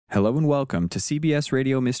Hello and welcome to CBS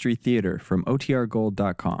Radio Mystery Theater from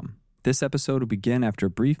OTRGold.com. This episode will begin after a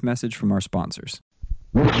brief message from our sponsors.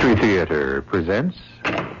 Mystery Theater presents...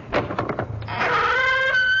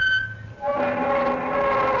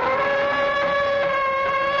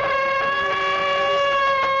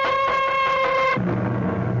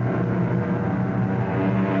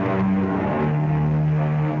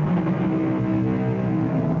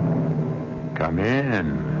 Come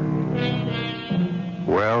in.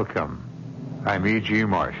 Welcome. I'm E.G.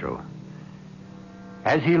 Marshall.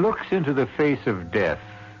 As he looks into the face of death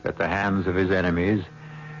at the hands of his enemies,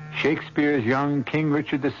 Shakespeare's young King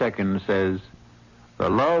Richard II says, "The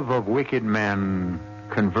love of wicked men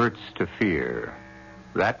converts to fear,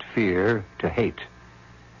 that fear to hate,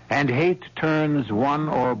 and hate turns one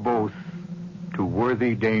or both to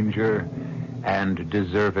worthy danger and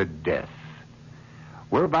deserved death."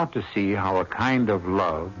 We're about to see how a kind of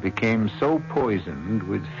love became so poisoned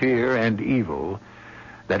with fear and evil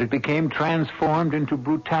that it became transformed into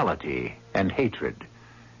brutality and hatred,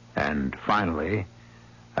 and finally,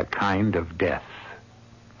 a kind of death.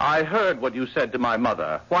 I heard what you said to my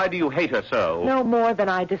mother. Why do you hate her so? No more than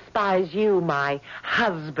I despise you, my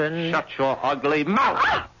husband. Shut your ugly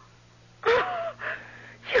mouth!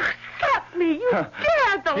 You slapped me! You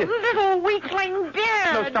dared, the little weakling dared!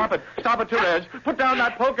 No, stop it. Stop it, Therese. Put down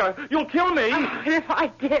that poker. You'll kill me. If I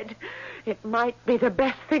did, it might be the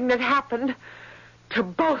best thing that happened to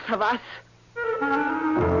both of us.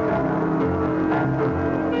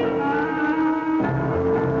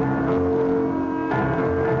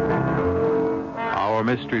 Our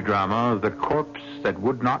mystery drama, The Corpse That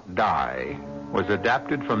Would Not Die, was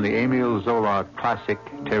adapted from the Émile Zola classic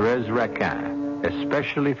Thérèse Raquin,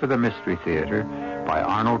 especially for the Mystery Theater by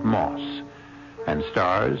Arnold Moss, and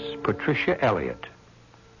stars Patricia Elliott.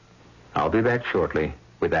 I'll be back shortly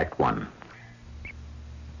with Act One.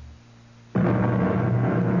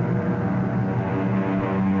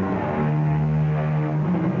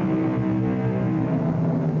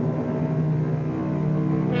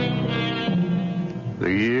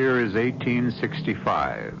 The year is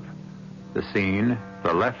 1865. The scene,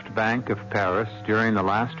 the left bank of Paris during the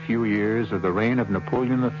last few years of the reign of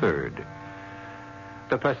Napoleon III.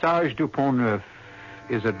 The Passage du Pont-Neuf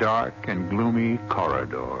is a dark and gloomy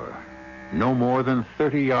corridor, no more than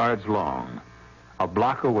 30 yards long, a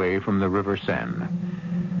block away from the River Seine.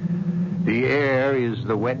 The air is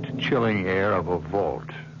the wet, chilling air of a vault,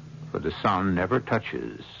 for the sun never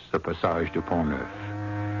touches the Passage du Pont-Neuf.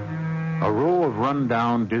 A row of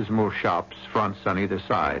run-down, dismal shops fronts on either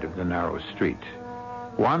side of the narrow street.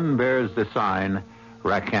 One bears the sign,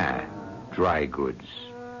 Raquin, Dry Goods.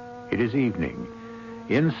 It is evening.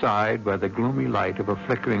 Inside, by the gloomy light of a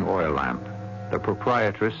flickering oil lamp, the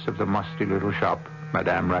proprietress of the musty little shop,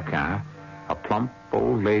 Madame Raquin, a plump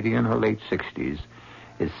old lady in her late 60s,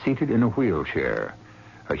 is seated in a wheelchair.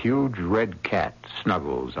 A huge red cat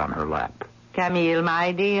snuggles on her lap. Camille,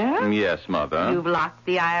 my dear? Yes, Mother. You've locked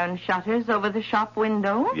the iron shutters over the shop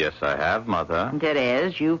window? Yes, I have, Mother.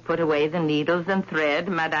 Therese, you've put away the needles and thread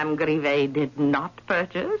Madame Grivet did not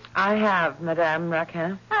purchase? I have, Madame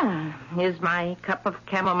Raquin. Is my cup of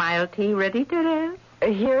chamomile tea ready, Therese?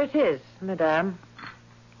 Here it is, Madame.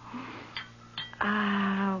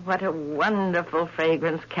 What a wonderful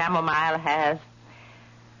fragrance chamomile has.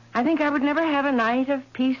 I think I would never have a night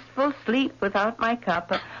of peaceful sleep without my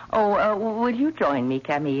cup. Will you join me,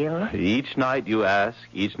 Camille? Each night you ask,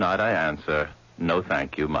 each night I answer. No,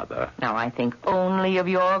 thank you, Mother. Now, I think only of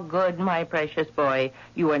your good, my precious boy.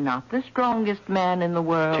 You are not the strongest man in the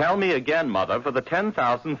world. Tell me again, Mother, for the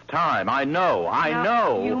 10,000th time. I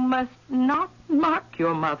know. You must not mock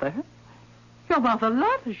your mother. Your mother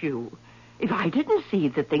loves you. If I didn't see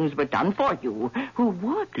that things were done for you, who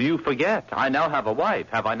would? You forget. I now have a wife,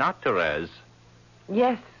 have I not, Therese?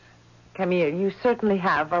 Yes, Camille, you certainly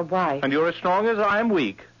have a wife. And you're as strong as I am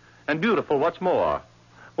weak. And beautiful, what's more?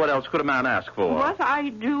 What else could a man ask for? What I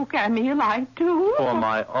do, Camille, I do. For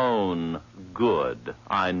my own good,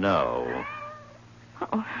 I know.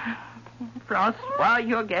 Oh, Francois,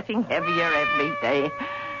 you're getting heavier every day.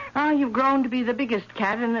 You've grown to be the biggest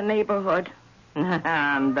cat in the neighborhood.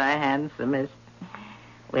 And the handsomest.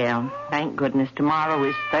 Well, thank goodness tomorrow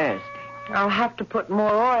is Thursday. I'll have to put more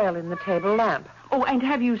oil in the table lamp. Oh, and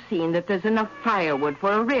have you seen that there's enough firewood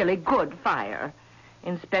for a really good fire?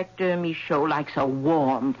 Inspector Michaud likes a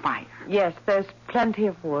warm fire. Yes, there's plenty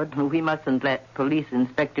of wood. We mustn't let Police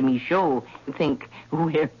Inspector Michaud think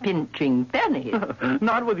we're pinching pennies.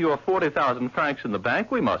 Not with your 40,000 francs in the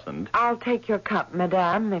bank, we mustn't. I'll take your cup,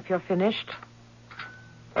 madame, if you're finished.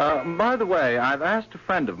 By the way, I've asked a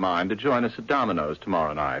friend of mine to join us at Domino's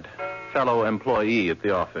tomorrow night. fellow employee at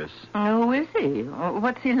the office. Who is he?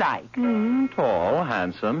 What's he like? Tall,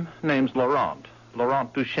 handsome. Name's Laurent.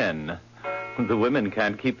 Laurent Duchesne. The women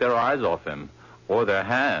can't keep their eyes off him. Or their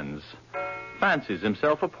hands. Fancies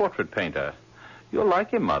himself a portrait painter. You'll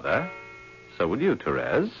like him, Mother. So will you,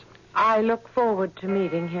 Therese. I look forward to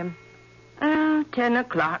meeting him. 10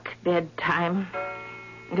 o'clock, bedtime.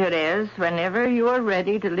 Therese, whenever you are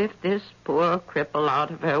ready to lift this poor cripple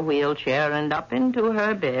out of her wheelchair and up into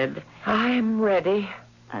her bed. I'm ready.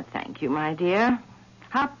 Thank you, my dear.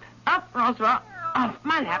 Up, Roswell. Off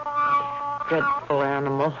my lap. Dreadful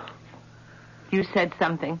animal. You said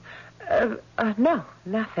something. No,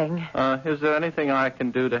 nothing. Is there anything I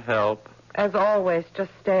can do to help? As always,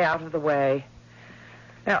 just stay out of the way.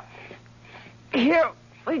 Now, here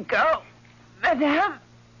we go, Madame.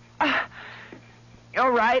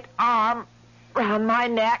 Your right arm round my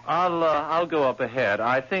neck. I'll go up ahead.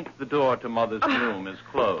 I think the door to Mother's room is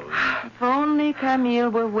closed. If only Camille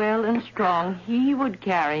were well and strong, he would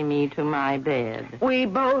carry me to my bed. We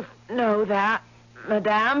both know that,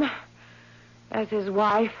 Madame. As his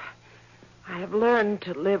wife, I have learned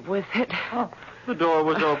to live with it. The door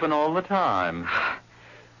was open all the time.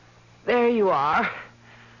 There you are,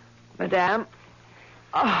 Madame.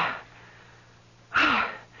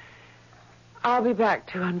 I'll be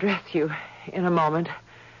back to undress you in a moment.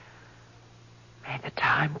 May the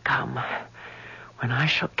time come when I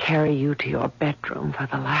shall carry you to your bedroom for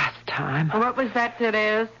the last time. What was that,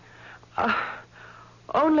 Therese?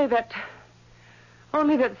 Only that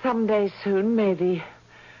someday soon may the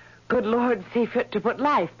good Lord see fit to put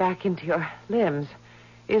life back into your limbs.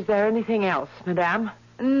 Is there anything else, Madame?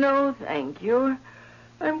 No, thank you.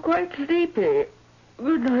 I'm quite sleepy.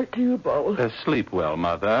 Good night to you both. Sleep well,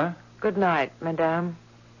 Mother. Good night, Madame.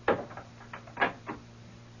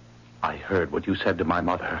 I heard what you said to my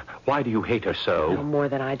mother. Why do you hate her so? No more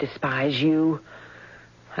than I despise you.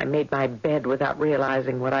 I made my bed without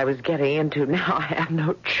realizing what I was getting into. Now I have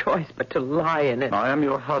no choice but to lie in it. I am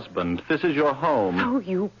your husband. This is your home. So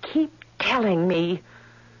you keep telling me.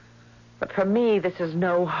 But for me, this is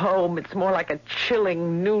no home. It's more like a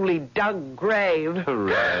chilling, newly dug grave.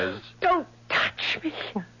 Therese. Don't touch me.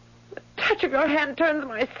 The touch of your hand turns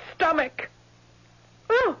my stomach.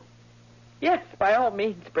 Oh, yes, by all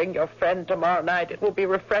means, bring your friend tomorrow night. It will be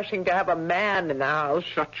refreshing to have a man in the house.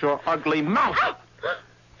 Shut your ugly mouth.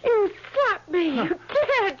 You slapped me. You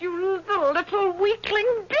did. You little weakling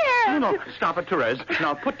did. No, stop it, Therese.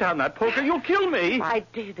 Now put down that poker. You'll kill me. If I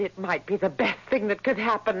did, it might be the best thing that could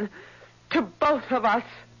happen to both of us.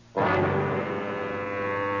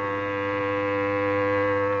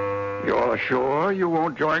 You're sure you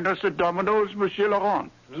won't join us at Domino's, Monsieur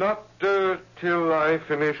Laurent? Not till I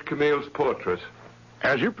finish Camille's portrait.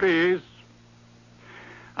 As you please.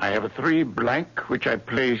 I have a 3 blank, which I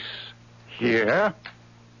place here.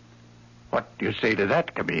 What do you say to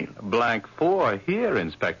that, Camille? Blank 4 here,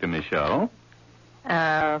 Inspector Michaud.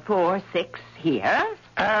 4, 6 here.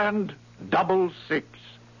 And 6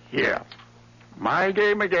 here. My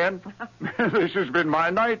game again. This has been my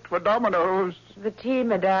night for Domino's. The tea,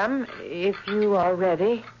 Madame, if you are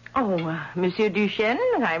ready. Oh, Monsieur Duchesne,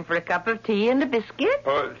 time for a cup of tea and a biscuit.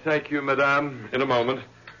 Oh, thank you, Madame. In a moment.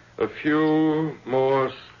 A few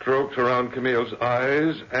more strokes around Camille's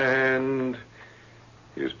eyes, and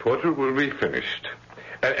his portrait will be finished.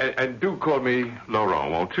 And do call me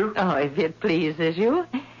Laurent, won't you? Oh, if it pleases you.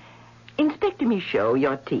 Inspector Michaud,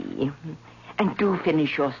 your tea. And do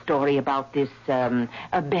finish your story about this,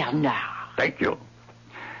 Bernard. Thank you.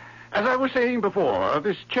 As I was saying before,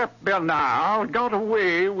 this chap Bernard got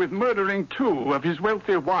away with murdering 2 of his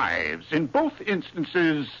wealthy wives. In both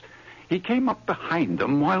instances, he came up behind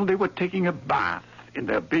them while they were taking a bath in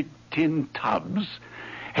their big tin tubs,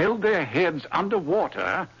 held their heads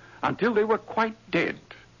underwater until they were quite dead.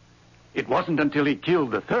 It wasn't until he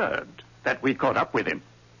killed the 3rd that we caught up with him.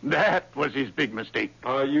 That was his big mistake.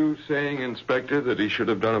 Are you saying, Inspector, that he should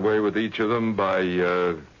have done away with each of them by,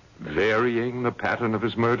 varying the pattern of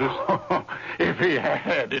his murders? If he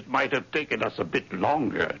had, it might have taken us a bit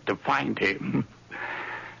longer to find him.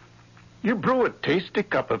 You brew a tasty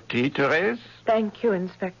cup of tea, Therese? Thank you,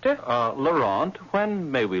 Inspector. Laurent,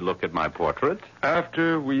 when may we look at my portrait?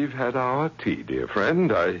 After we've had our tea, dear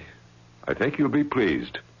friend, I think you'll be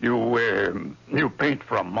pleased. You paint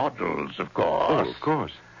from models, of course. Oh, of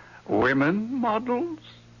course. Women models?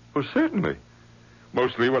 Well, certainly.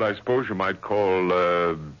 Mostly what I suppose you might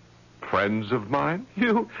call, friends of mine.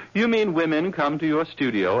 You mean women come to your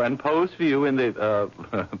studio and pose for you in the,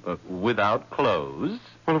 without clothes?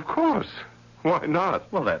 Well, of course. Why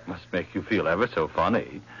not? Well, that must make you feel ever so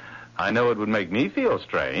funny. I know it would make me feel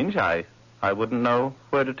strange. I I wouldn't know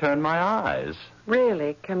where to turn my eyes.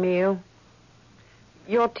 Really, Camille?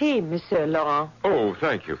 Your tea, Monsieur Laurent. Oh,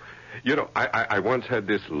 thank you. You know, I once had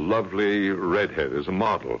this lovely redhead as a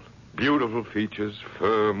model. Beautiful features,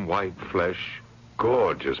 firm white flesh,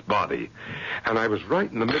 gorgeous body. And I was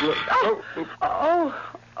right in the middle of...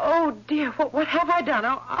 Oh, dear. What have I done?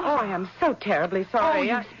 Oh, I am so terribly sorry.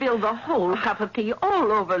 You spilled the whole cup of tea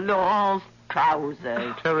all over Laurent's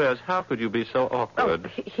trousers. Therese, how could you be so awkward?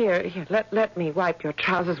 Here, let me wipe your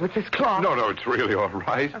trousers with this cloth. No, it's really all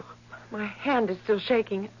right. My hand is still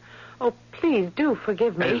shaking. Oh, please do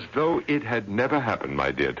forgive me. As though it had never happened, my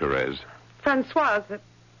dear Therese. Francoise, the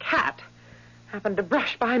cat, happened to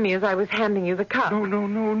brush by me as I was handing you the cup. No,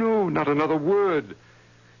 not another word.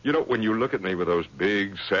 You know, when you look at me with those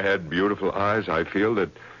big, sad, beautiful eyes, I feel that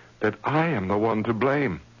I am the one to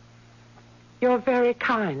blame. You're very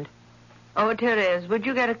kind. Oh, Therese, would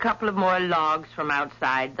you get a couple of more logs from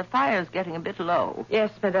outside? The fire's getting a bit low. Yes,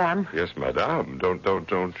 madame. Yes, madame.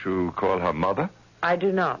 Don't you call her mother? I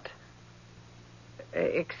do not.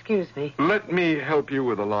 Excuse me. Let me help you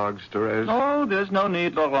with the logs, Therese. Oh, there's no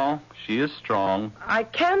need, Laurent. She is strong. I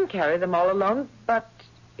can carry them all alone, but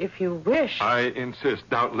if you wish... I insist.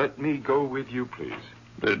 Now, let me go with you, please.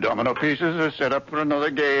 The domino pieces are set up for another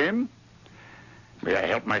game. May I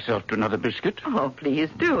help myself to another biscuit? Oh, please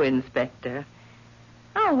do, Inspector.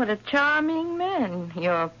 Oh, what a charming man.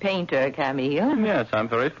 Your painter, Camille. Yes, I'm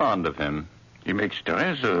very fond of him. He makes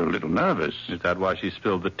Therese a little nervous. Is that why she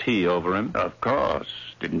spilled the tea over him? Of course.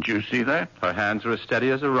 Didn't you see that? Her hands are as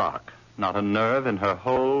steady as a rock. Not a nerve in her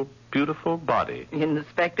whole beautiful body.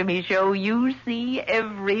 Inspector Michaud, you see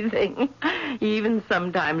everything. Even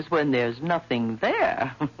sometimes when there's nothing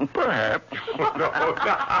there. Perhaps.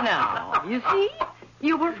 Now, you see?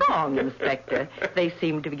 You were wrong, Inspector. They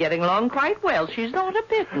seem to be getting along quite well. She's not a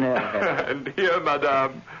bit nervous. And here,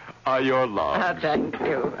 madame, are your logs. Thank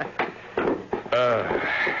you.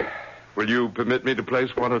 Will you permit me to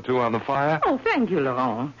place one or two on the fire? Oh, thank you,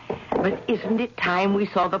 Laurent. But isn't it time we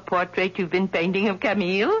saw the portrait you've been painting of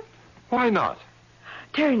Camille? Why not?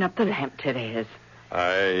 Turn up the lamp, Therese.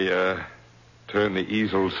 I turn the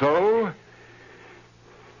easel so,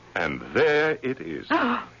 and there it is.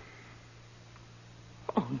 Oh,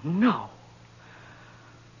 no.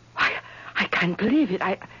 I can't believe it.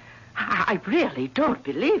 I really don't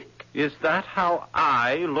believe it. Is that how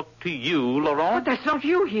I look to you, But Laurent? that's not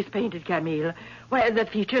you he's painted, Camille. Why, the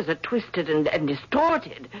features are twisted and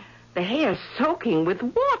distorted. The hair soaking with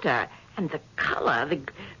water. And the color,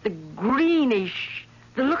 the greenish,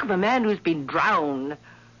 the look of a man who's been drowned.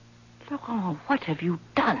 Laurent, what have you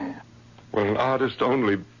done? Well, an artist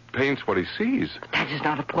only paints what he sees. That is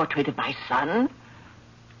not a portrait of my son.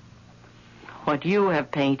 What you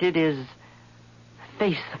have painted is the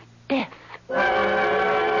face of death.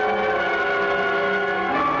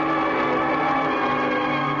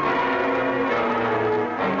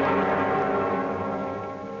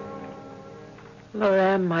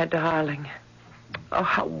 Laurent, my darling. Oh,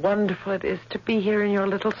 how wonderful it is to be here in your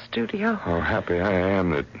little studio. How happy I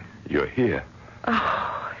am that you're here.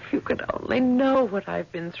 Oh, if you could only know what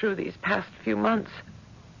I've been through these past few months.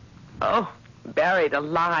 Oh, buried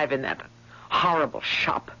alive in that horrible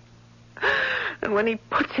shop. And when he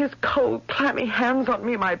puts his cold, clammy hands on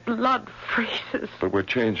me, my blood freezes. But we're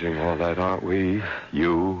changing all that, aren't we?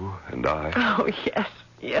 You and I. Oh, yes.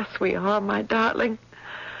 Yes, we are, my darling.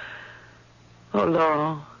 Oh,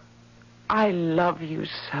 Laurent, I love you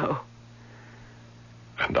so.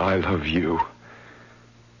 And I love you.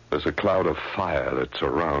 There's a cloud of fire that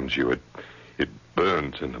surrounds you. It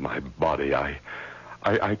burns into my body.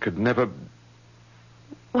 I could never...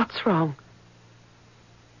 What's wrong?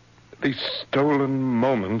 These stolen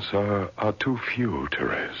moments are too few,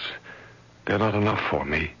 Therese. They're not enough for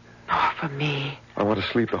me. Nor for me. I want to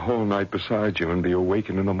sleep the whole night beside you and be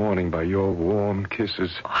awakened in the morning by your warm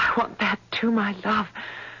kisses. Oh, I want that too, my love.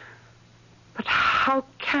 But how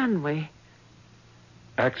can we?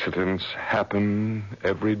 Accidents happen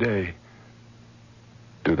every day.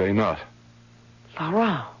 Do they not?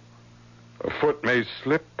 Laurent. A foot may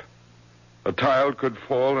slip, a tile could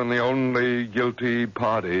fall, and the only guilty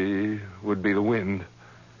party would be the wind.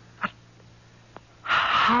 But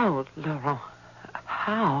how, Laurent?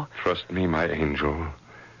 How? Trust me, my angel.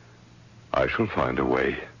 I shall find a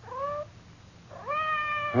way.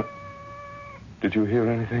 Huh? Did you hear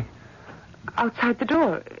anything? Outside the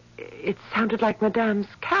door. It sounded like Madame's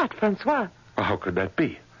cat, Francois. How could that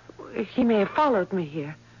be? He may have followed me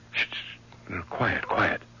here. Shh, shh. No, quiet,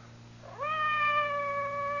 quiet.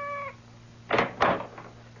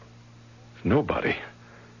 Nobody.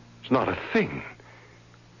 It's not a thing.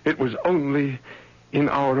 It was only in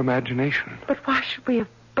our imagination. But why should we have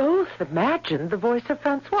both imagined the voice of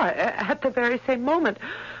Francois at the very same moment?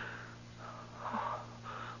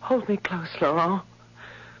 Hold me close, Laurent.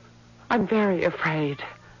 I'm very afraid.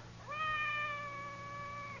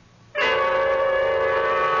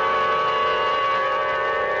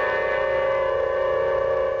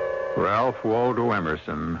 Ralph Waldo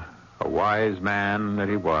Emerson, a wise man that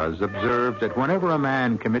he was, observed that whenever a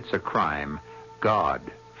man commits a crime, God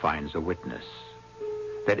finds a witness.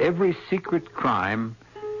 That every secret crime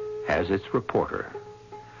has its reporter.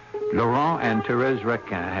 Laurent and Thérèse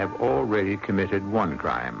Raquin have already committed one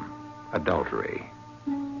crime, adultery.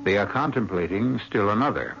 They are contemplating still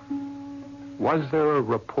another. Was there a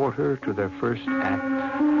reporter to their first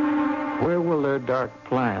act? Where will their dark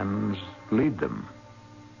plans lead them?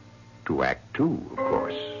 To Act Two, of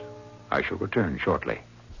course. I shall return shortly.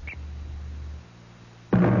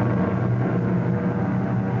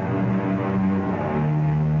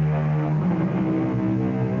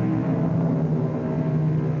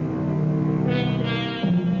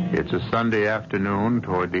 It's a Sunday afternoon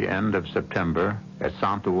toward the end of September at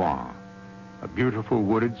Saint-Ouen, a beautiful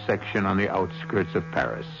wooded section on the outskirts of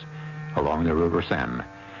Paris, along the River Seine,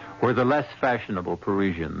 where the less fashionable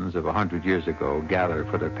Parisians of 100 years ago gather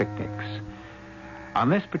for their picnics. On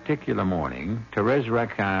this particular morning, Thérèse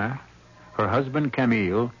Raquin, her husband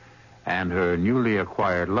Camille, and her newly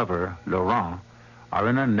acquired lover, Laurent, are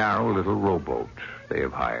in a narrow little rowboat they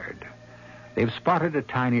have hired. They've spotted a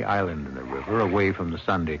tiny island in the river away from the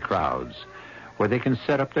Sunday crowds, where they can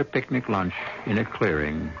set up their picnic lunch in a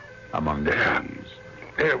clearing among the trees.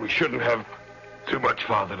 Yeah, we shouldn't have too much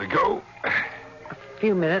farther to go. A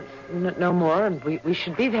few minutes, no more, and we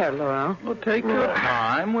should be there, Laurent. Well, take your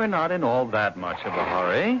time. We're not in all that much of a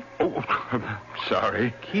hurry. Oh, I'm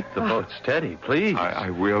sorry. Keep the boat steady, please. I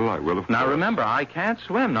will, of course. Now, remember, I can't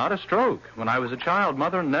swim, not a stroke. When I was a child,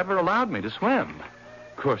 Mother never allowed me to swim.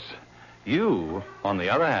 Of course, you, on the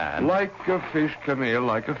other hand... Like a fish, Camille,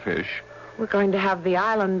 like a fish. We're going to have the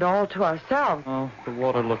island all to ourselves. Oh, the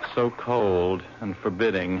water looks so cold and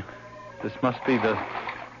forbidding. This must be the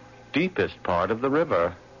deepest part of the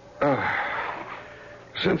river.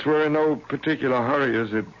 Since we're in no particular hurry,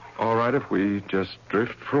 is it all right if we just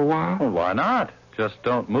drift for a while? Well, why not? Just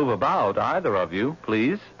don't move about, either of you,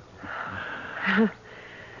 please.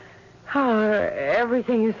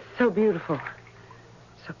 Everything is so beautiful.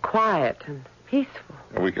 So quiet and peaceful.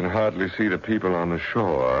 We can hardly see the people on the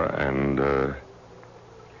shore, and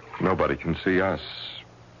nobody can see us.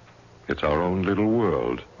 It's our own little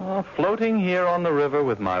world. Oh, floating here on the river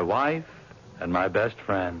with my wife and my best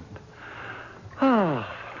friend. Oh,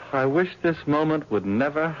 I wish this moment would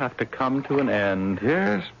never have to come to an end.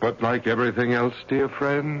 Yes, but like everything else, dear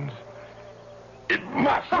friends, it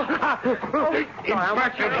must. In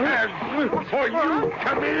fact, it has. For you,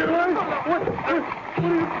 Camille. What are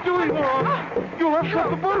you doing, Laurent? You'll upset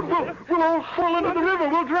the boat. We'll all fall into the river.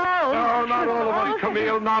 We'll drown. No, not all of us,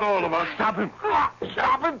 Camille. Not all of us. Stop him.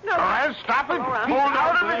 Stop him. Perez, stop him. Hold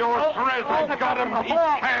on to your thread. I've got him. He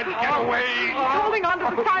can't get away. He's holding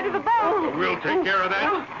onto the side of the boat. We'll take care of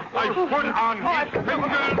that. I put on his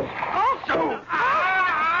fingers. So.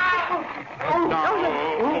 Now,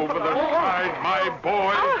 over the side, my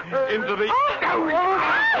boy, into the...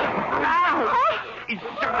 He's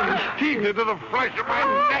sucking his teeth into the flesh of my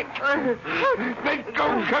neck. Let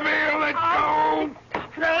go, Camille, let go.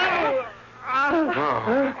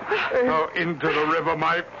 Oh, into the river,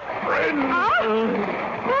 my friend.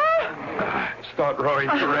 Start rowing,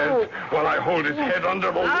 Perez, while I hold his head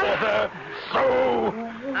under the water. So.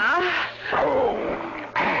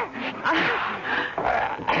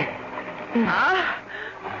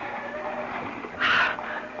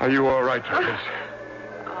 Are you all right, Perez?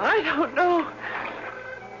 I don't know.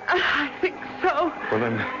 I think so. Well,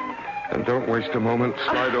 then don't waste a moment.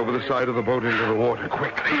 Slide over the side of the boat into the water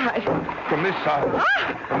quickly. Right. From this side.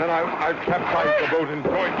 And then I've capsized the boat and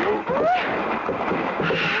joined you.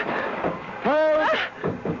 Help!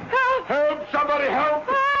 Help! Help! Somebody help!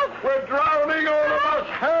 Help! We're drowning, all of us!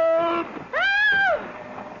 Help!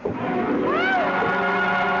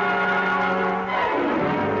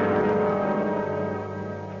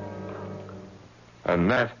 And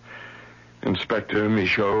that, Inspector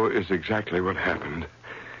Michaud, is exactly what happened.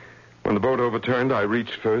 When the boat overturned, I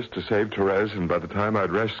reached first to save Thérèse, and by the time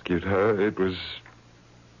I'd rescued her, it was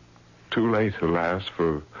too late, alas,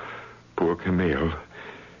 for poor Camille.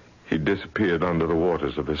 He disappeared under the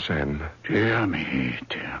waters of the Seine. Dear me,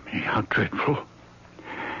 how dreadful.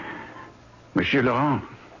 Monsieur Laurent,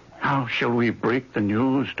 how shall we break the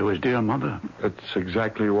news to his dear mother? That's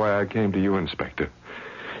exactly why I came to you, Inspector.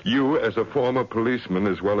 You, as a former policeman,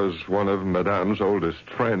 as well as one of Madame's oldest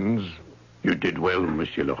friends... You did well,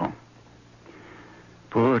 Monsieur Laurent.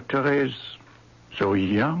 Poor Therese, so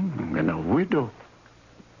young and a widow.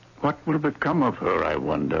 What will become of her, I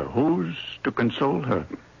wonder? Who's to console her?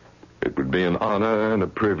 It would be an honor and a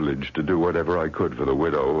privilege to do whatever I could for the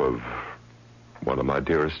widow of one of my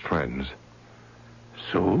dearest friends.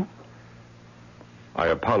 So? I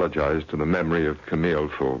apologize to the memory of Camille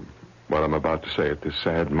for what I'm about to say at this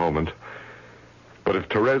sad moment. But if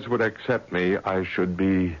Therese would accept me, I should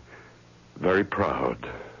be very proud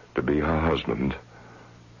to be her husband.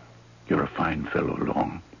 You're a fine fellow,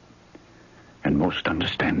 Long, and most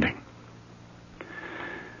understanding.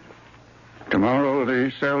 Tomorrow,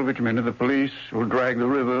 the salvage men of the police will drag the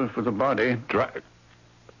river for the body. Drag?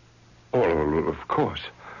 Oh, of course.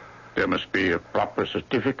 There must be a proper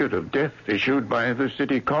certificate of death issued by the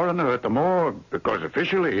city coroner at the morgue, because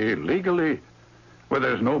officially, legally, where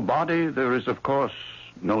there's no body, there is, of course,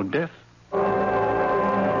 no death.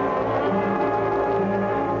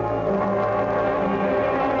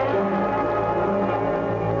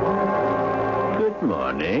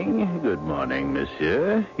 Good morning,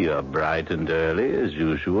 monsieur. You're bright and early, as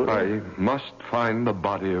usual. I must find the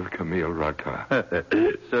body of Camille Raquin.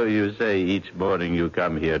 So you say each morning you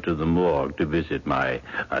come here to the morgue to visit my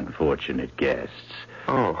unfortunate guests.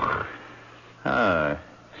 Oh.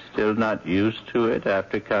 Still not used to it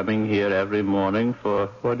after coming here every morning for,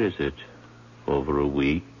 what is it, over a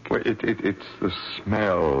week? Well, it's the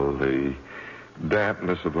smell, the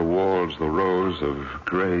dampness of the walls, the rows of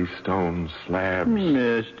gray stone slabs.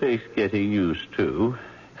 Yes, takes getting used to.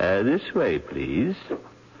 This way, please.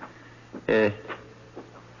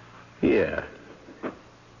 Here.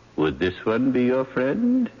 Would this one be your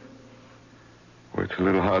friend? Well, it's a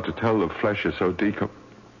little hard to tell. The flesh is so decomposed.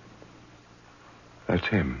 That's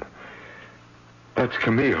him. That's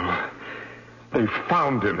Camille. They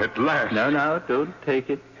found him at last. No, don't take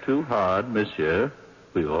it too hard, monsieur.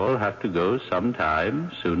 We all have to go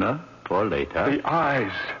sometime, sooner or later. The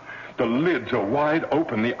eyes. The lids are wide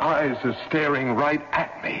open. The eyes are staring right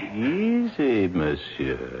at me. Easy,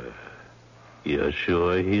 monsieur. You're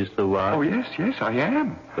sure he's the one? Oh, yes, I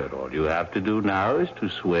am. But all you have to do now is to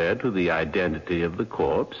swear to the identity of the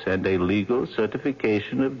corpse, and a legal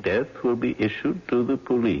certification of death will be issued to the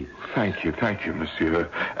police. Thank you, monsieur.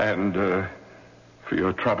 And, for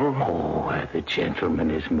your trouble? Oh, the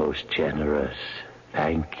gentleman is most generous.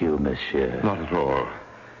 Thank you, monsieur. Not at all.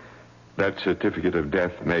 That certificate of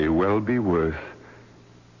death may well be worth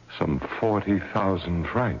some 40,000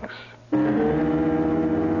 francs.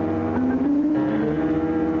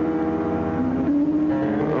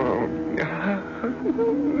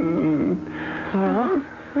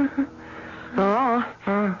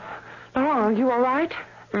 Laurent, you all right?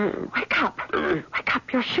 Wake up. Wake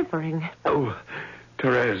up, you're shivering. Oh,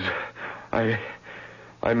 Therese, I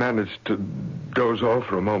managed to doze off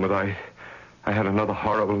for a moment. I had another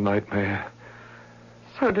horrible nightmare.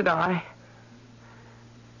 So did I.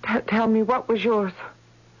 Tell me, what was yours?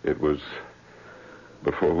 It was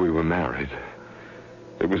before we were married.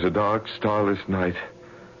 It was a dark, starless night.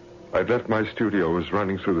 I'd left my studio, was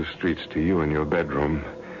running through the streets to you in your bedroom.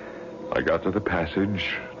 I got to the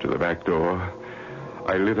passage, to the back door.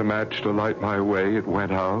 I lit a match to light my way. It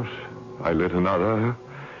went out. I lit another.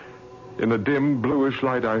 In the dim, bluish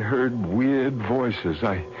light, I heard weird voices.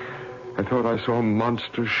 I thought I saw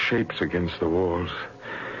monstrous shapes against the walls.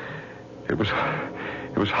 It was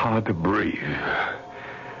hard to breathe.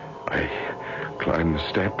 I climbed the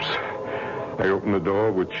steps. I opened the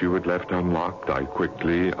door, which you had left unlocked. I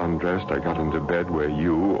quickly undressed. I got into bed where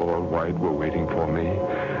you, all white, were waiting for me.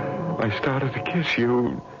 I started to kiss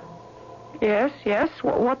you. Yes.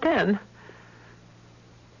 What then?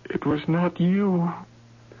 It was not you,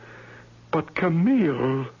 but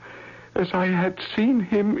Camille, as I had seen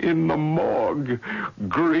him in the morgue,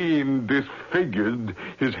 green, disfigured,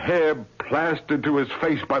 his hair plastered to his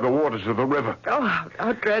face by the waters of the river. Oh,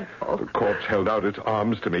 how dreadful. The corpse held out its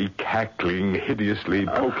arms to me, cackling hideously,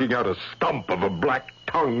 poking out a stump of a black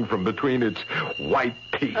tongue from between its white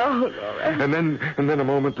teeth. Oh, Laurent. And then a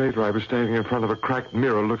moment later, I was standing in front of a cracked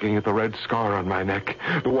mirror looking at the red scar on my neck,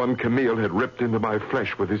 the one Camille had ripped into my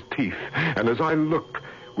flesh with his teeth. And as I looked,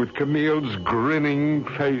 with Camille's grinning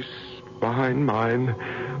face behind mine,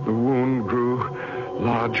 the wound grew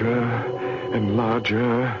larger and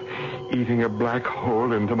larger, eating a black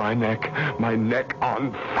hole into my neck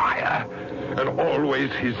on fire. And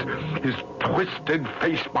always his twisted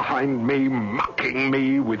face behind me, mocking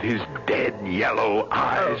me with his dead yellow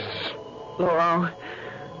eyes. Oh, Laurent,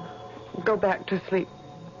 go back to sleep,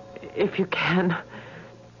 if you can.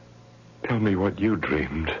 Tell me what you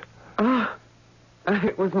dreamed. Oh,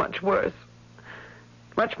 it was much worse.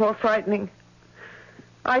 Much more frightening.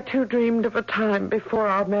 I, too, dreamed of a time before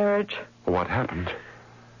our marriage. What happened?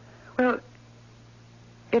 Well,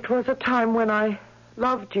 it was a time when I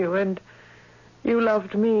loved you and you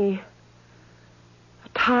loved me. A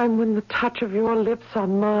time when the touch of your lips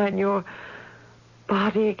on mine, your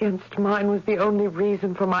body against mine, was the only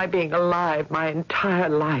reason for my being alive my entire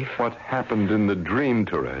life. What happened in the dream,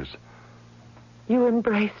 Therese? You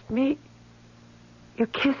embraced me. You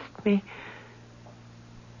kissed me.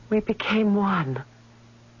 We became one.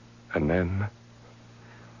 And then?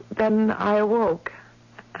 Then I awoke,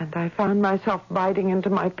 and I found myself biting into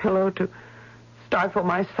my pillow to stifle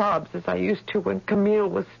my sobs as I used to when Camille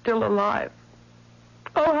was still alive.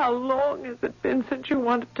 Oh, how long has it been since you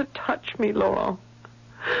wanted to touch me, Laurent?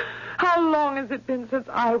 How long has it been since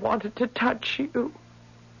I wanted to touch you?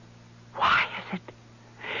 Why is it?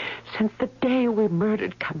 Since the day we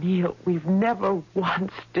murdered Camille, we've never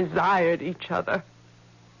once desired each other.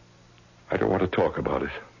 I don't want to talk about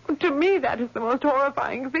it. To me, that is the most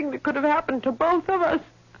horrifying thing that could have happened to both of us.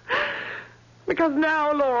 Because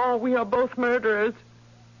now, Laurent, we are both murderers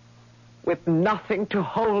with nothing to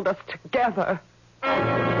hold us together.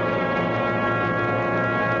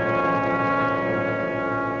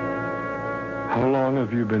 How long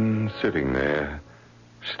have you been sitting there,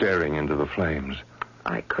 staring into the flames?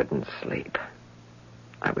 I couldn't sleep.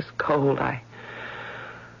 I was cold. I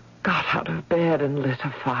got out of bed and lit a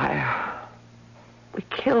fire. We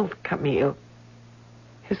killed Camille.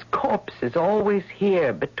 His corpse is always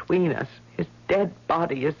here between us. His dead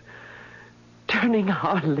body is turning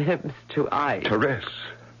our limbs to ice. Therese,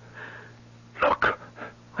 look.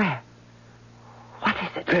 Where? What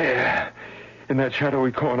is it? There, in that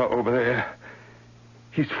shadowy corner over there.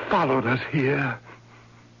 He's followed us here.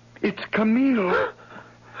 It's Camille.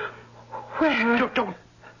 Where?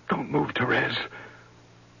 Don't move, Therese.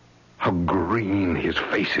 How green his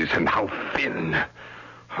face is and how thin.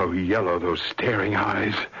 How yellow those staring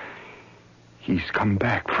eyes. He's come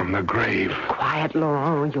back from the grave. Quiet,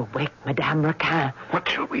 Laurent. You'll wake Madame Raquin. What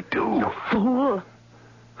shall we do? You fool.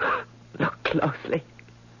 Look closely.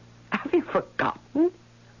 Have you forgotten?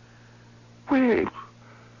 Wait.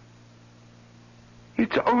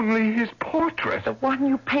 It's only his portrait. The one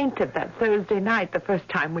you painted that Thursday night, the first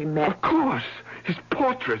time we met. Of course. His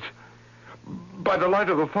portrait. By the light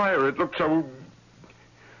of the fire, it looked so...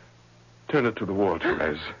 Turn it to the wall,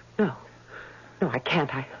 Therese. No, I can't.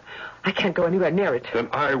 I can't go anywhere near it. Then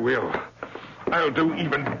I will. I'll do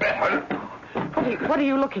even better. What are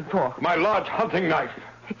you looking for? My large hunting knife.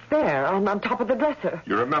 It's there, on top of the dresser.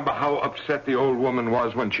 You remember how upset the old woman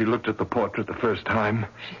was when she looked at the portrait the first time?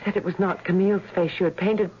 She said it was not Camille's face you had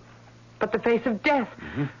painted, but the face of death.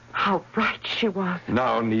 Mm-hmm. How right she was.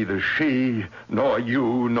 Now neither she, nor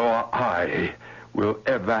you, nor I will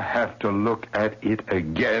ever have to look at it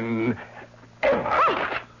again.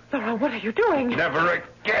 Ever. Laurent, what are you doing? Never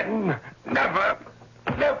again. Never.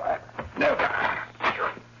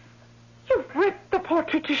 You've ripped the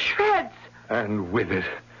portrait to shreds. And with it,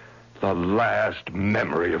 the last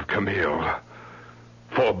memory of Camille.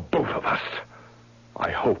 For both of us,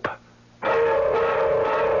 I hope.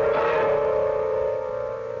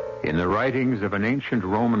 In the writings of an ancient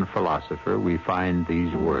Roman philosopher, we find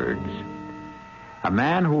these words. A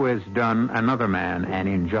man who has done another man an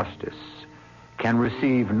injustice can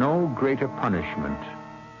receive no greater punishment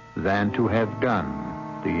than to have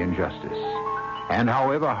done the injustice. And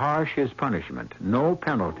however harsh his punishment, no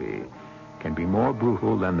penalty can be more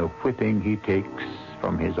brutal than the whipping he takes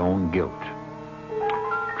from his own guilt.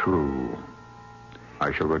 True.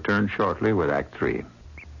 I shall return shortly with Act 3.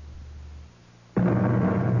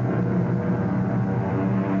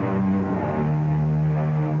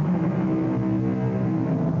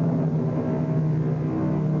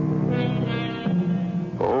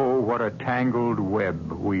 Tangled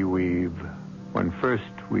web we weave when first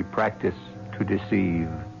we practice to deceive.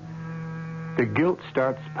 The guilt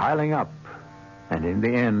starts piling up and in the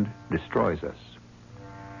end destroys us.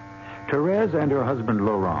 Therese and her husband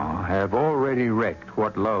Laurent have already wrecked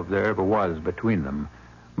what love there ever was between them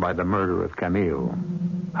by the murder of Camille.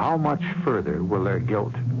 How much further will their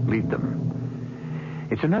guilt lead them?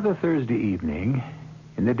 It's another Thursday evening.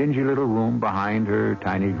 In the dingy little room behind her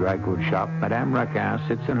tiny dry goods shop, Madame Raquin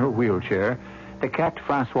sits in her wheelchair, the cat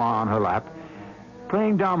Francois on her lap,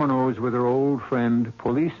 playing dominoes with her old friend,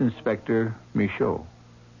 Police Inspector Michaud.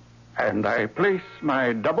 And I place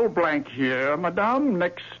my double blank here, Madame,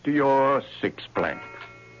 next to your 6 blank.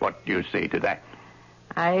 What do you say to that?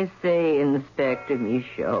 I say, Inspector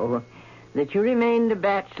Michaud, that you remained a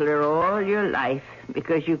bachelor all your life,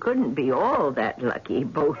 because you couldn't be all that lucky,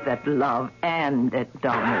 both at love and at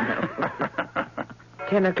dominoes.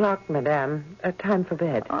 10 o'clock, madame. Time for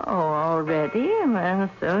bed. Oh, already? Well,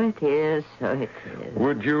 so it is, so it is.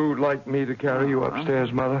 Would you like me to carry you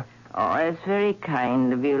upstairs, Mother? Oh, it's very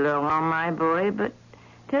kind of you, Laurent, my boy, but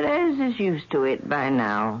Therese is used to it by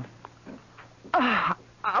now.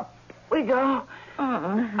 Up we go.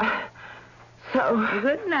 So...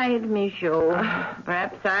 Good night, Michaud.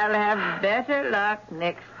 Perhaps I'll have better luck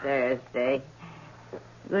next Thursday.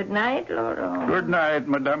 Good night, Laurent. Good night,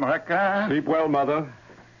 Madame Raquin. Sleep well, Mother.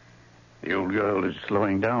 The old girl is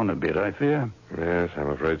slowing down a bit, I fear. Yes,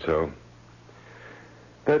 I'm afraid so.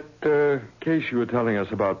 That case you were telling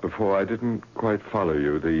us about before, I didn't quite follow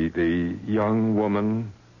you. The young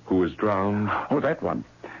woman who was drowned. Oh, that one.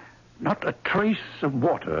 Not a trace of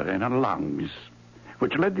water in her lungs,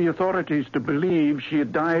 which led the authorities to believe she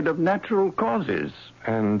had died of natural causes.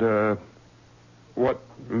 And what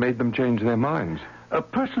made them change their minds? A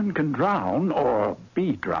person can drown or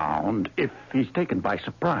be drowned if he's taken by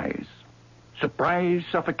surprise. Surprise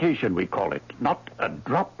suffocation, we call it. Not a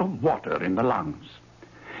drop of water in the lungs.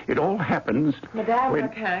 It all happens Madame when...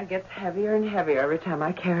 Raquin gets heavier and heavier every time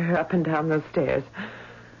I carry her up and down those stairs.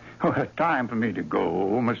 Oh, time for me to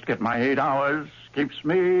go. Must get my 8 hours. Keeps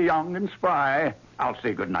me young and spry. I'll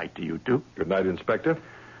say good night to you two. Good night, Inspector.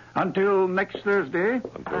 Until next Thursday.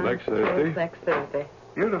 Until next Thursday. Next Thursday.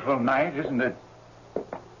 Beautiful night, isn't it?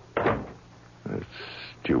 That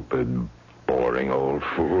stupid, boring old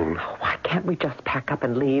fool. Why can't we just pack up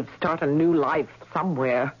and leave? Start a new life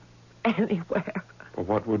somewhere. Anywhere. Well,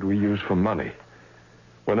 what would we use for money?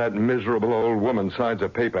 When that miserable old woman signs a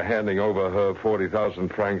paper handing over her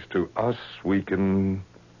 40,000 francs to us, we can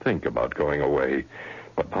think about going away.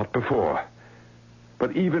 But not before.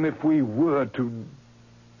 But even if we were to...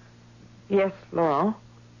 Yes, Laurent?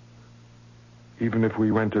 Even if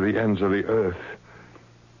we went to the ends of the earth,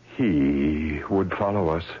 he would follow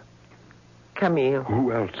us. Camille.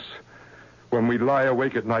 Who else? When we lie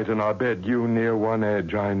awake at night in our bed, you near one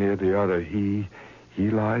edge, I near the other, he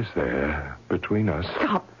lies there between us.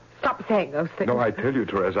 Stop saying those things. No, I tell you,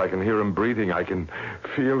 Therese, I can hear him breathing. I can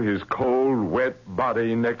feel his cold, wet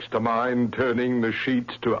body next to mine, turning the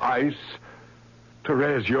sheets to ice.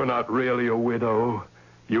 Therese, you're not really a widow.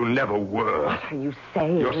 You never were. What are you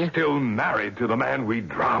saying? You're still married to the man we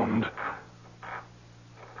drowned.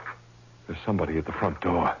 There's somebody at the front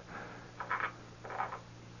door.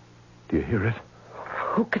 Do you hear it?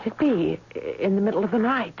 Who could it be in the middle of the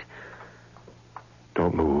night?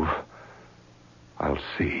 Don't move. I'll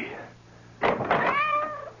see. No,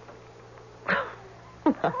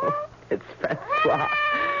 it's Francois.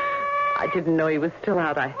 I didn't know he was still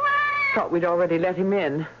out. I thought we'd already let him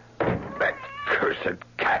in. That cursed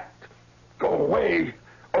cat. Go away.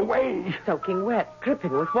 Away. Soaking wet,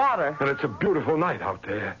 dripping with water. And it's a beautiful night out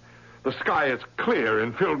there. The sky is clear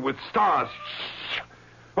and filled with stars. Shh.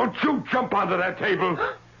 Don't you jump onto that table.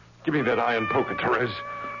 Give me that iron poker, Therese.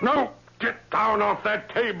 No, get down off that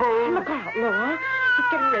table. Look out, Laurent. He's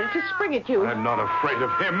getting ready to spring at you. I'm not afraid of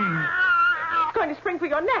him. He's going to spring for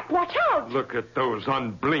your neck. Watch out. Look at those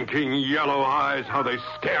unblinking yellow eyes, how they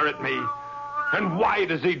stare at me. And why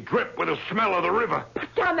does he drip with the smell of the river?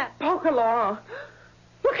 Put down that poker, Laurent.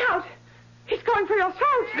 Look out. He's going for your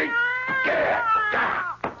throat.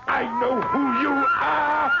 I know who you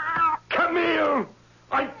are. Camille.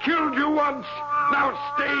 I killed you once. Now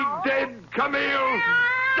stay dead, Camille.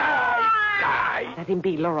 Die. Let him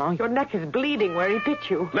be, Laurent. Your neck is bleeding where he bit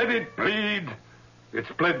you. Let it bleed.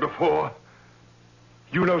 It's bled before.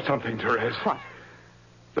 You know something, Therese. What?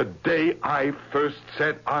 The day I first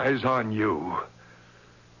set eyes on you,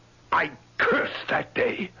 I cursed that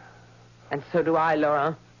day. And so do I,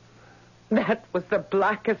 Laurent. That was the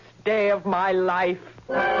blackest day of my life.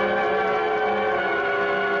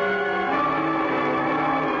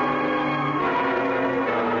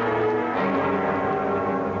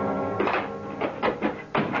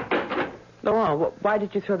 Laurent, why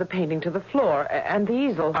did you throw the painting to the floor and the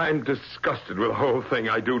easel? I'm disgusted with the whole thing.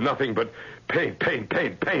 I do nothing but paint,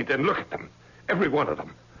 and look at them. Every one of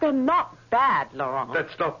them. They're not bad, Laurent.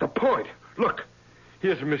 That's not the point. Look.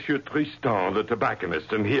 Here's Monsieur Tristan, the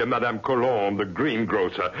tobacconist, and here Madame Colombe, the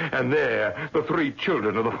greengrocer, and there the 3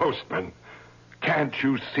 children of the postman. Can't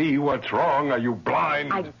you see what's wrong? Are you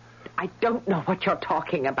blind? I don't know what you're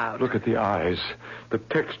talking about. Look at the eyes, the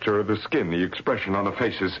texture of the skin, the expression on the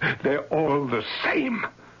faces. They're all the same.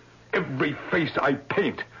 Every face I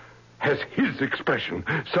paint has his expression.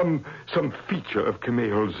 Some feature of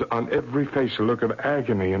Camille's. On every face a look of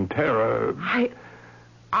agony and terror.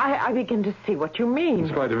 I begin to see what you mean. In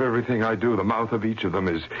spite of everything I do, the mouth of each of them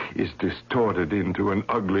is distorted into an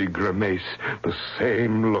ugly grimace. The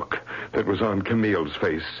same look that was on Camille's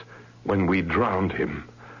face when we drowned him.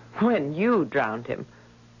 When you drowned him.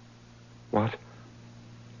 What?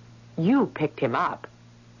 You picked him up.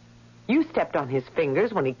 You stepped on his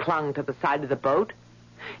fingers when he clung to the side of the boat.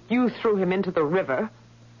 You threw him into the river.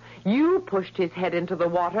 You pushed his head into the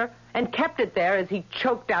water and kept it there as he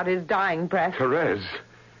choked out his dying breath. Therese,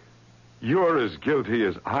 you're as guilty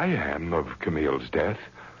as I am of Camille's death.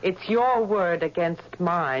 It's your word against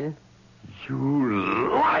mine.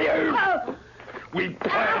 You liar! We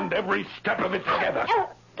planned every step of it together.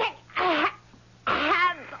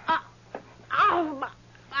 Hands off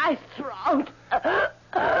my throat.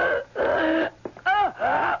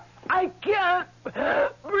 I can't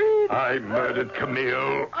breathe. I murdered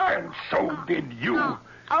Camille, and so did you.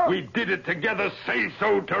 We did it together. Say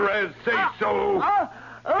so, Therese. Say so.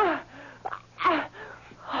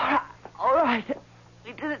 All right.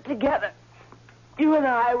 We did it together. You and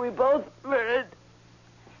I, we both murdered.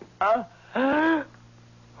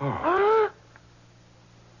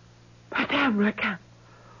 Madame Raquin,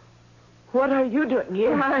 what are you doing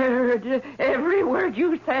here? I heard every word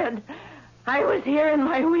you said. I was here in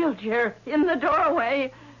my wheelchair, in the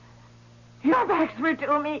doorway. Your backs were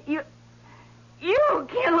to me. You killed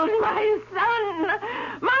my son,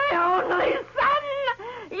 my only son.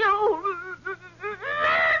 You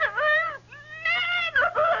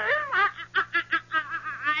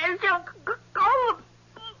I shall call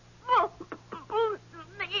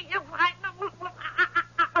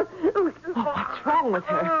What's wrong with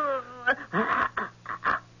her?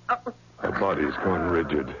 Her body's gone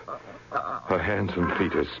rigid. Her hands and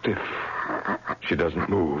feet are stiff. She doesn't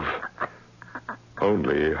move.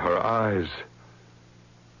 Only her eyes.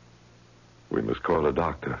 We must call a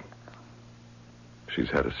doctor. She's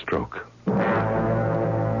had a stroke.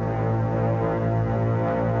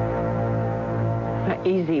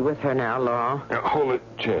 Easy with her now, Laurent. Now, hold the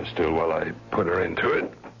chair still while I put her into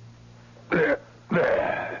it. There.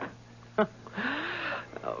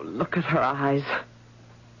 Oh, look at her eyes.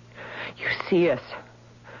 You see us,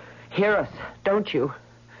 hear us, don't you?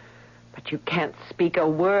 But you can't speak a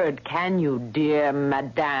word, can you, dear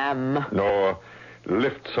madame? Nor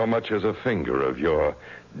lift so much as a finger of your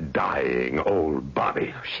dying old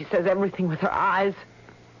body. She says everything with her eyes.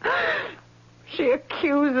 She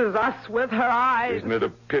accuses us with her eyes. Isn't it a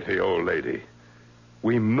pity, old lady?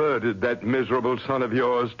 We murdered that miserable son of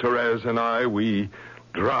yours, Therese and I. We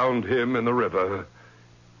drowned him in the river.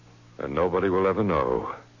 And nobody will ever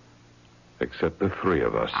know, except the three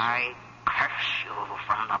of us. I curse you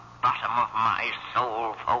from the bottom of my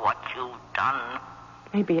soul for what you've done.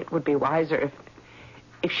 Maybe it would be wiser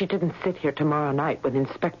if she didn't sit here tomorrow night when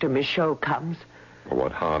Inspector Michaud comes. Well,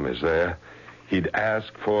 what harm is there? He'd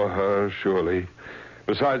ask for her, surely.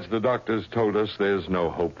 Besides, the doctors told us there's no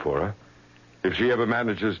hope for her. If she ever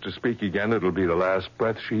manages to speak again, it'll be the last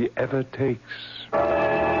breath she ever takes.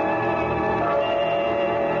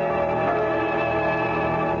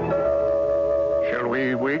 Shall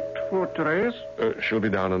we wait for Therese? She'll be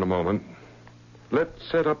down in a moment. Let's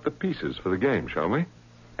set up the pieces for the game, shall we?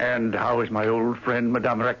 And how is my old friend,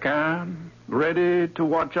 Madame Raquin? Ready to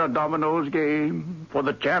watch our dominoes game for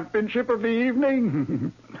the championship of the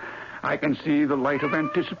evening? I can see the light of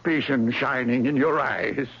anticipation shining in your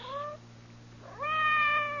eyes.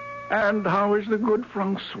 And how is the good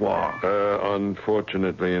Francois?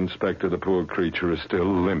 Unfortunately, Inspector, the poor creature is still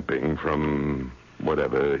limping from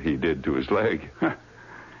whatever he did to his leg.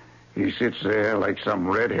 He sits there like some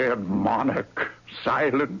red-haired monarch,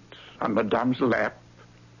 silent on Madame's lap,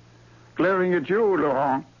 glaring at you,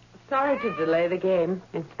 Laurent. Sorry to delay the game,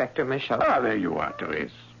 Inspector Michaud. There you are,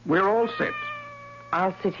 Therese. We're all set.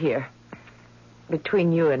 I'll sit here,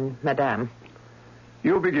 between you and Madame.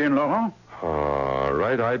 You begin, Laurent. All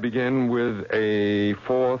right, I begin with a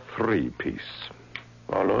 4-3 piece.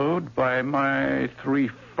 Followed by my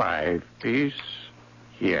 3-5 piece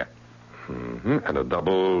here. Mm-hmm. And a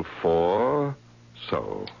double 4,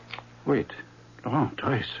 so. Wait, Laurent,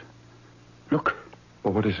 Therese. Look.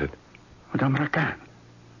 Well, what is it? Madame Raquin.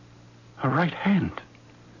 Her right hand.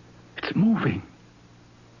 It's moving.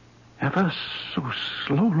 Ever so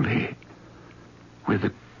slowly. With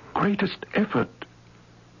the greatest effort.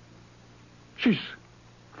 She's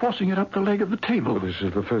forcing it up the leg of the table. Well, this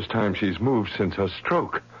is the first time she's moved since her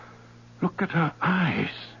stroke. Look at her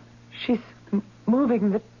eyes. She's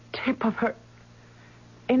moving the tip of her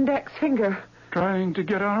index finger. Trying to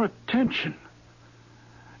get our attention.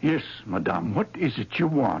 Yes, madame, what is it you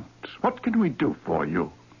want? What can we do for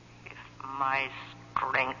you? If my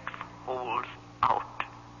strength holds out,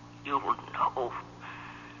 you'll know.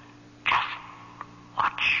 Just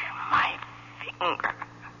watch my finger.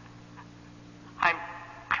 I'm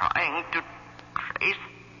trying to trace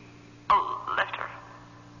a letter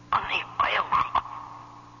on the oilcloth.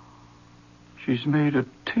 She's made a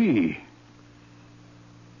T.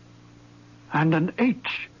 And an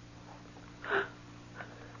H.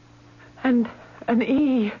 And an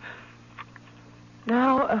E.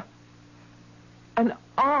 Now an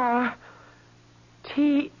R.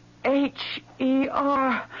 T-H-E-R.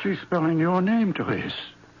 She's spelling your name, Therese.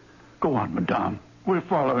 Go on, madame. We're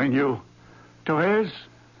following you. Therese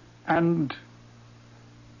and...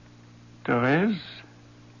 Therese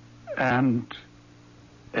and...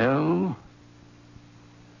 L...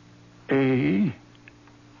 A...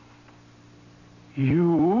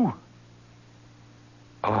 U...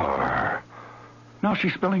 R. Now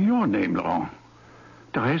she's spelling your name, Laurent.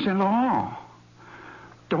 Therese and Laurent.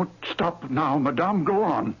 Don't stop now, madame. Go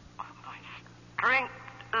on. My strength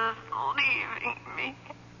is leaving me.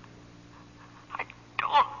 I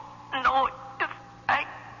don't know if I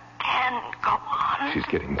can go on. She's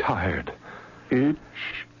getting tired. H-A-V-E.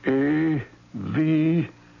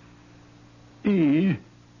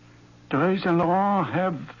 Therese and Laurent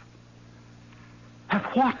have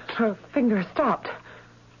what? Her finger stopped.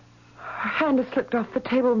 Her hand has slipped off the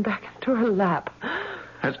table and back into her lap.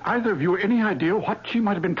 Has either of you any idea what she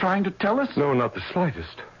might have been trying to tell us? No, not the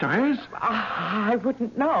slightest. Therese? I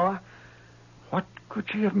wouldn't know. What could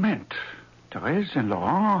she have meant? Therese and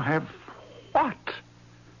Laurent have what?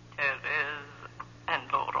 Therese and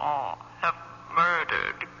Laurent have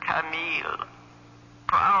murdered Camille.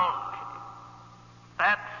 Drowned him.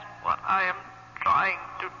 That's what I am trying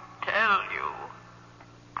to tell you.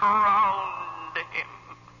 Drowned him.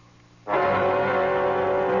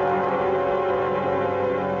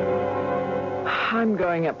 I'm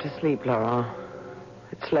going up to sleep, Laurent.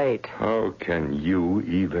 It's late. How can you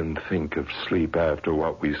even think of sleep after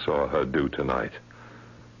what we saw her do tonight?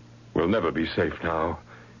 We'll never be safe now.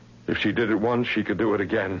 If she did it once, she could do it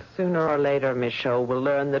again. Sooner or later, Michaud will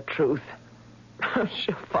learn the truth.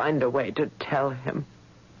 She'll find a way to tell him.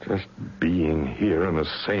 Just being here in the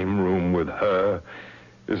same room with her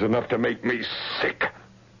is enough to make me sick.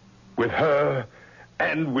 With her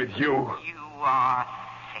and with you. You are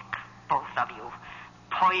sick, both of you.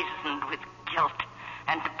 Poisoned with guilt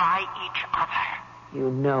and by each other. You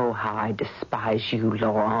know how I despise you,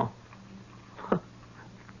 Laurent.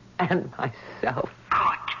 And myself.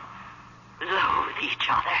 Good. Loathe each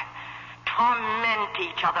other. Torment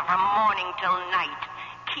each other from morning till night.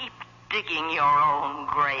 Keep digging your own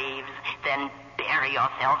graves, then bury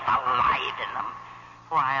yourselves alive in them.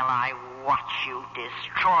 While I watch you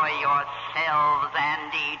destroy yourselves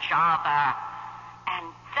and each other.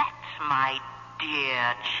 And that, my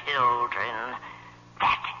dear children,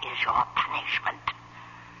 that is your punishment.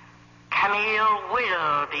 Camille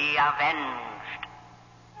will be avenged.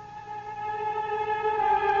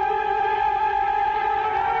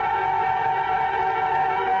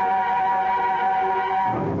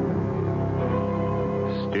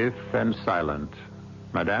 Stiff and silent,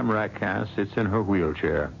 Madame Raquin sits in her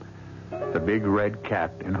wheelchair, the big red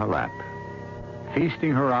cat in her lap,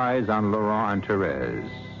 feasting her eyes on Laurent and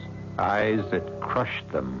Therese, eyes that crushed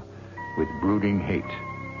them with brooding hate.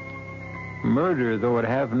 Murder, though it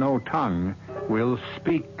have no tongue, will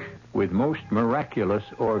speak with most miraculous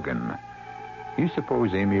organ. You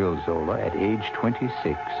suppose Emile Zola, at age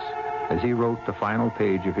 26, as he wrote the final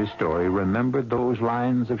page of his story, remembered those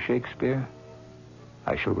lines of Shakespeare?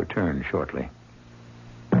 I shall return shortly.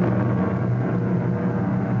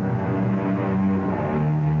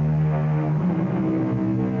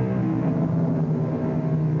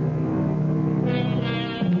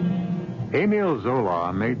 Emile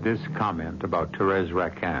Zola made this comment about Thérèse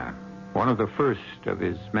Raquin, one of the first of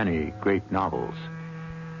his many great novels.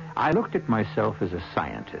 I looked at myself as a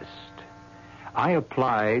scientist. I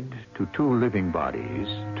applied to two living bodies,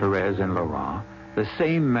 Thérèse and Laurent, the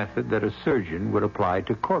same method that a surgeon would apply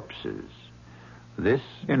to corpses. This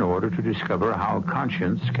in order to discover how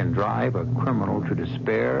conscience can drive a criminal to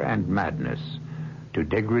despair and madness, to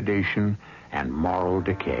degradation and moral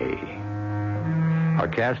decay. Our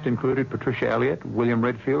cast included Patricia Elliott, William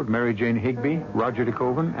Redfield, Mary Jane Higby, Roger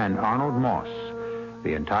DeKoven, and Arnold Moss.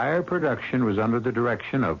 The entire production was under the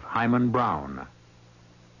direction of Hyman Brown.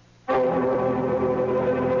 And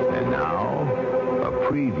now, a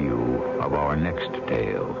preview of our next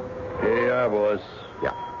tale. Here you are, boss.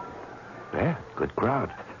 Yeah. Yeah, good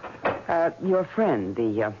crowd. Your friend,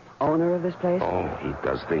 the owner of this place? Oh, he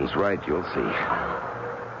does things right, you'll see.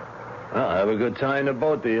 Well, have a good time, the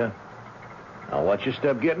both of you. Now, watch your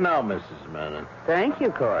step getting out, Mrs. Menon. Thank you,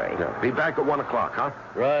 Corey. Yeah, be back at 1 o'clock, huh?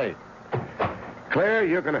 Right. Claire,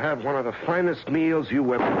 you're going to have one of the finest meals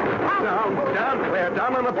you ever... Down, Claire,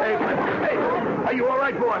 down on the pavement. Hey, are you all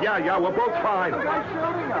right, boy? Yeah, we're both fine.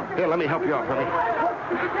 Here, let me help you out, honey.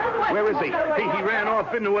 Where is he? He ran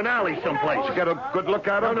off into an alley someplace. You got a good look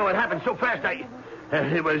at him? No, it happened so fast.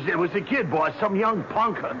 It was a kid, boss, some young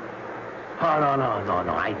punker. Oh,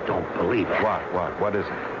 no, I don't believe it. What is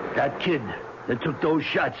it? That kid that took those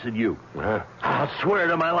shots at you. Huh? I'll swear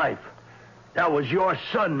to my life. That was your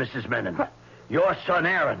son, Mrs. Menon. Your son,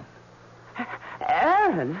 Aaron.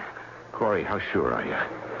 Aaron? Corey, how sure are you?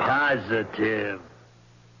 Positive.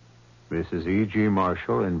 This is E.G.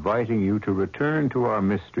 Marshall inviting you to return to our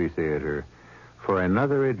Mystery Theater for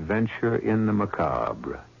another adventure in the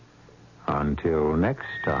macabre. Until next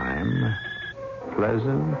time,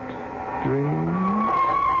 pleasant dreams.